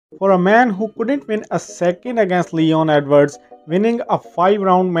For a man who couldn't win a second against Leon Edwards, winning a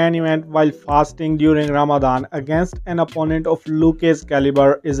 5-round main event while fasting during Ramadan against an opponent of Luque's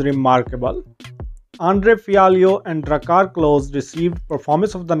caliber is remarkable. Andre Fialho and Drakkar Klose received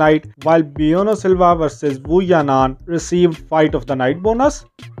Performance of the Night, while Biono Silva vs Wu Yanan received Fight of the Night bonus.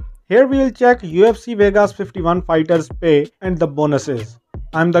 Here we'll check UFC Vegas 51 fighters' pay and the bonuses.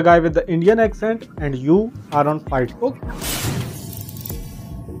 I'm the guy with the Indian accent and you are on Fightbook.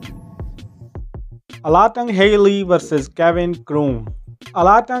 Alatang Haley vs Kevin Croom.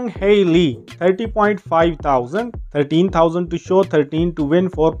 Alatang Haley 30.5 thousand, 13,000 to show, 13 to win,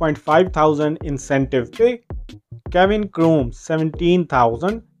 4.5 thousand incentive pay. Kevin Croom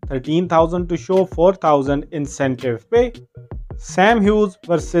 17,000, 13,000 to show, 4,000 incentive pay. Sam Hughes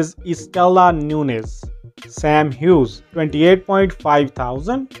vs Istela Nunes. Sam Hughes 28.5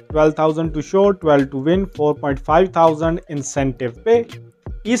 thousand, 12,000 to show, 12 to win, 4.5 thousand incentive pay.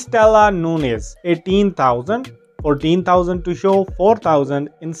 Istela Nunes 18,000, 14,000 to show, 4,000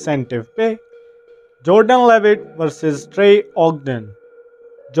 incentive pay. Jordan Levitt vs Trey Ogden.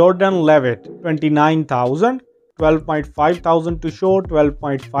 Jordan Levitt 29,000, 12.5 thousand to show,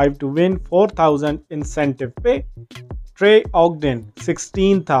 12.5 to win, 4,000 incentive pay. Trey Ogden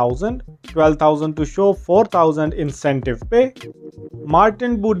 16,000, 12,000 to show, 4,000 incentive pay.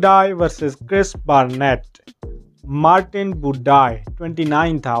 Martin Buday vs Chris Barnett. Martin Buday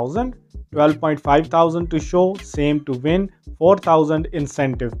 29,000, 12.5 thousand to show, same to win, 4,000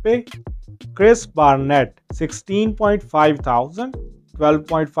 incentive pay. Chris Barnett 16.5 thousand,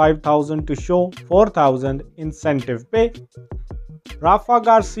 12.5 thousand to show, 4,000 incentive pay. Rafa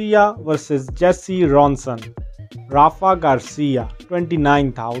Garcia vs Jesse Ronson. Rafa Garcia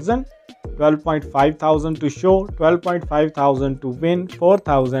 29,000, 12.5 thousand to show, 12.5 thousand to win,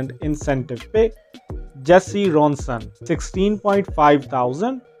 4,000 incentive pay. Jesse Ronson 16.5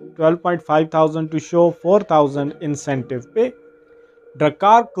 thousand, 12.5 thousand to show, 4,000 incentive pay.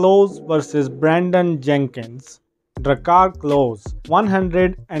 Drakkar Klose vs Brandon Jenkins. Drakkar Klose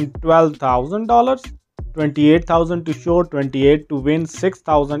 $112,000, 28,000 to show, 28 to win,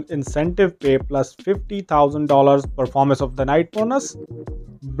 6,000 incentive pay plus $50,000 Performance of the Night bonus.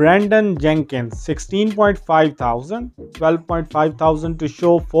 Brandon Jenkins 16.5 thousand, 12.5 thousand to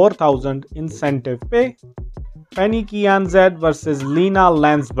show, 4,000 incentive pay. Penny Kianzad vs Lena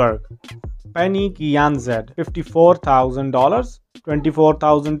Landsberg. Penny Kianzad $54,000,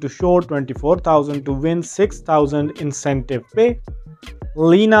 24,000 to show, 24,000 to win, 6,000 incentive pay.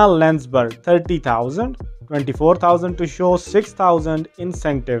 Lena Landsberg 30,000, 24,000 to show, 6,000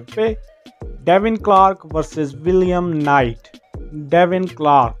 incentive pay. Devin Clark vs William Knight. Devin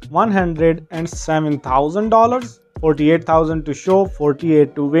Clark $107,000, 48,000 to show,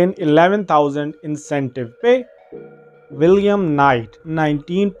 48 to win, 11,000 incentive pay. William Knight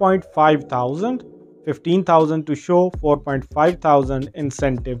 19.5 thousand, 15,000 to show, 4.5 thousand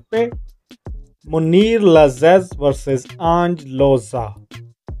incentive pay. Munir Lazzez vs Ange Loza.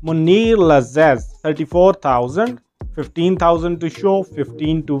 Munir Lazzez 34,000, 15,000 to show,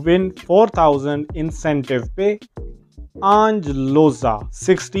 15 to win, 4,000 incentive pay. Ange Loza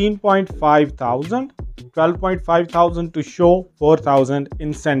 16.5 thousand, 12.5 thousand to show, 4,000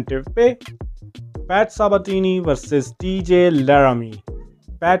 incentive pay. Pat Sabatini vs TJ Laramie.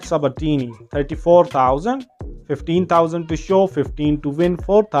 Pat Sabatini 34,000, 15,000 to show, 15 to win,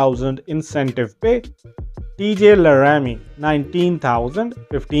 4,000 incentive pay. TJ Laramie 19,000,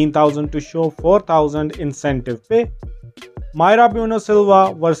 15,000 to show, 4,000 incentive pay. Mayra Bueno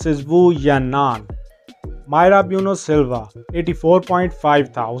Silva vs Wu Yanan. Mayra Bueno Silva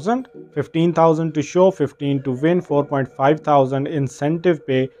 84.5 thousand, 15,000 to show, 15 to win, 4.5 thousand incentive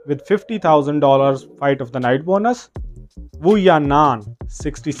pay with $50,000 Fight of the Night bonus. Wu Yanan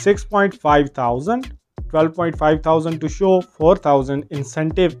 66.5 thousand, 12.5 thousand to show, 4,000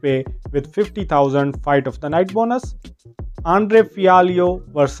 incentive pay with 50,000 Fight of the Night bonus. Andre Fialho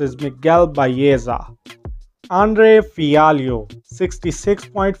vs Miguel Baeza. Andre Fialho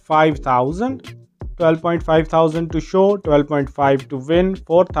 66.5 thousand, 12.5 thousand to show, 12.5 to win,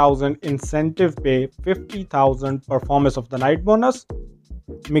 4,000 incentive pay, 50,000 Performance of the Night bonus.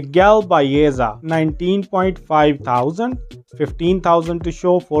 Miguel Baeza 19.5 thousand, 15,000 to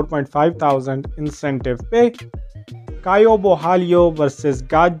show, 4.5 thousand incentive pay. Caio Borralho vs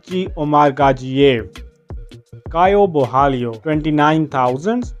Gaji Omar Gadzhiev. Caio Borralho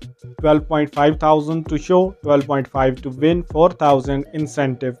 29,000, 12.5 thousand to show, 12.5 to win, 4,000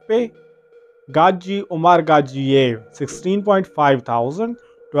 incentive pay. Gaji Omar Gadzhiev 16.5 thousand,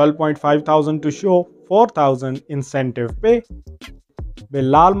 12.5 thousand to show, 4,000 incentive pay.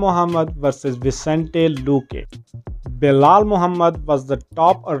 Belal Muhammad vs Vicente Luque. Belal Muhammad was the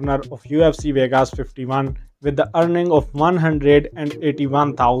top earner of UFC Vegas 51 with the earning of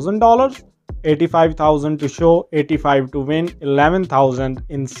 $181,000, 85,000 to show, 85 to win, 11,000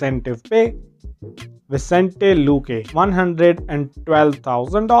 incentive pay. Vicente Luque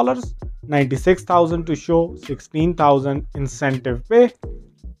 $112,000, 96,000 to show, 16,000 incentive pay.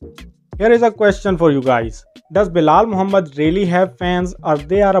 Here is a question for you guys. Does Belal Muhammad really have fans, or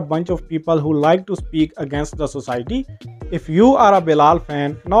they are a bunch of people who like to speak against the society? If you are a Belal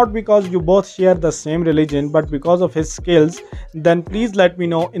fan, not because you both share the same religion but because of his skills, then please let me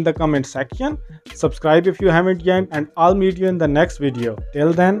know in the comment section. Subscribe if you haven't yet, and I'll meet you in the next video.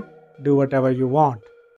 Till then, do whatever you want.